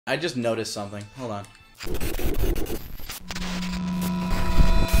I just noticed something. Hold on.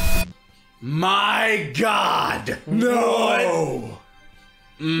 My God! No!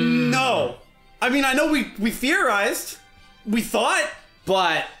 No! I mean, I know we theorized. We thought.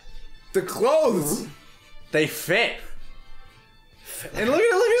 But The clothes! they fit. And look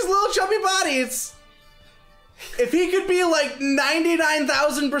at his little chubby body. It's... If he could be like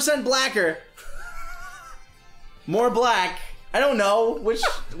 99,000% blacker. More black. I don't know. What's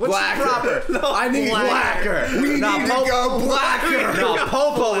Blacker. proper? No, I need blacker. We need to go blacker! No,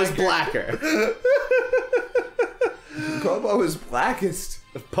 Popo is blacker. Popo is blackest.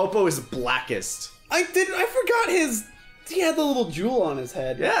 Popo is blackest. I forgot his... He had the little jewel on his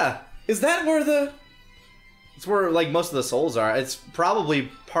head. Yeah. Is that where the... It's where, like, most of the souls are. It's probably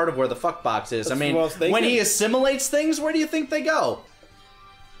part of where the Fuckbox is. That's I mean, what I was thinking. when he assimilates things, where do you think they go?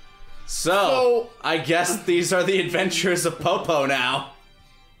 So, I guess these are the adventures of Popo now.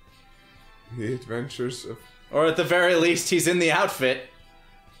 The adventures of... Or at the very least, he's in the outfit.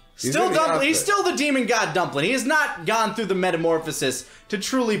 He's Still in the Dumplin. outfit. He's still the demon god Dumplin. He has not gone through the metamorphosis to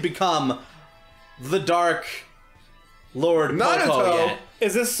truly become the Dark Lord Popo yet.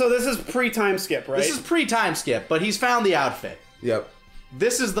 Is this... So this is pre-time skip, right? This is pre-time skip, but he's found the outfit. Yep.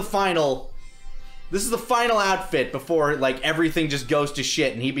 This is the final outfit before, like, everything just goes to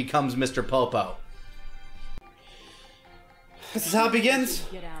shit and he becomes Mr. Popo. This is how it begins.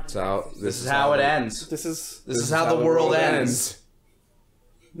 So, This is how it ends. This is how the world ends.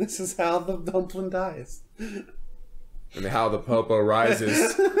 This is how the Dumplin dies. And how the Popo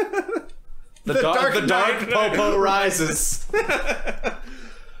rises. The dark Popo rises.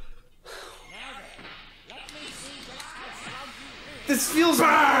 This feels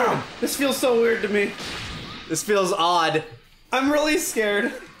weird. This feels so weird to me. This feels odd. I'm really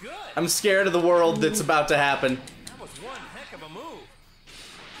scared. I'm scared of the world that's about to happen. That was one heck of a move.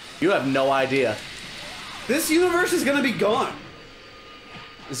 You have no idea. This universe is gonna be gone.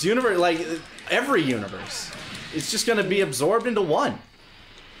 This universe, like, every universe, it's just gonna be absorbed into one.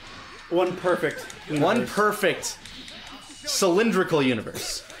 One perfect universe. One perfect cylindrical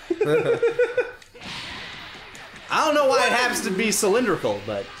universe. I don't know why it happens to be cylindrical,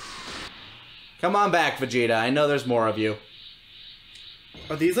 but... Come on back, Vegeta. I know there's more of you.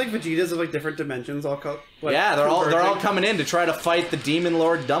 Are these like Vegetas of like different dimensions all like, Yeah, they're all converging? coming in to try to fight the Demon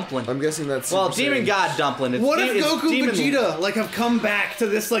Lord Dumplin. I'm guessing that's... Well, Super Demon Saiyan. God Dumplin. It's What if it's Goku Demon Vegeta like have come back to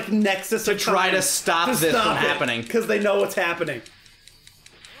this like nexus to try to stop this from happening? Because they know what's happening.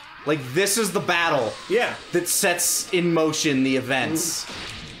 Like, this is the battle Yeah. that sets in motion the events.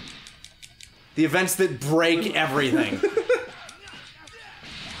 The events that break everything.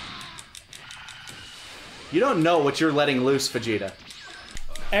 You don't know what you're letting loose, Vegeta.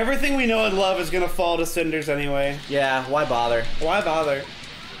 Everything we know and love is gonna fall to cinders anyway. Yeah, why bother? Why bother?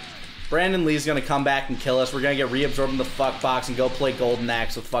 Brandon Lee's gonna come back and kill us. We're gonna get reabsorbed in the Fuckbox and go play Golden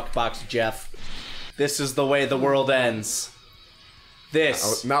Axe with Fuckbox Jeff. This is the way the world ends.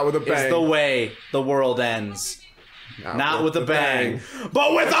 This Not with a bang. is the way the world ends. Not with a the bang,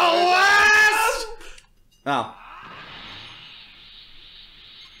 but with a last! Oh.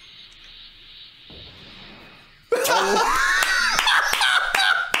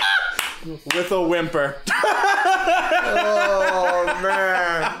 With a whimper. Oh,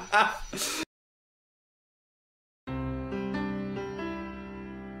 man.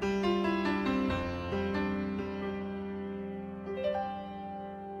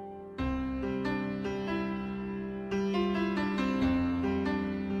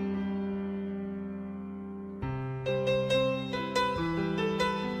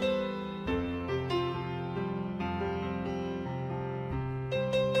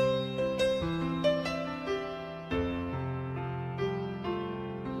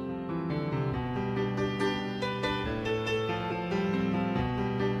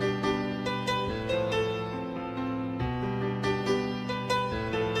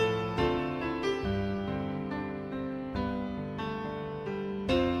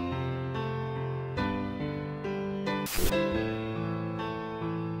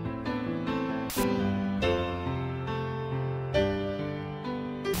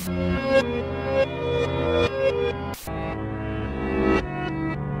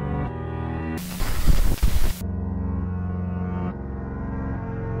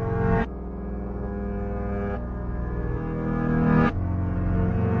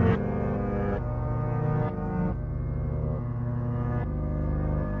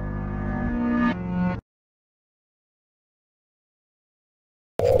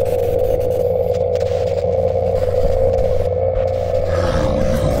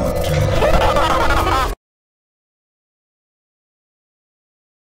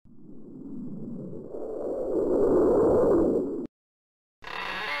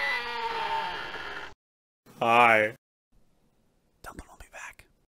 Hi.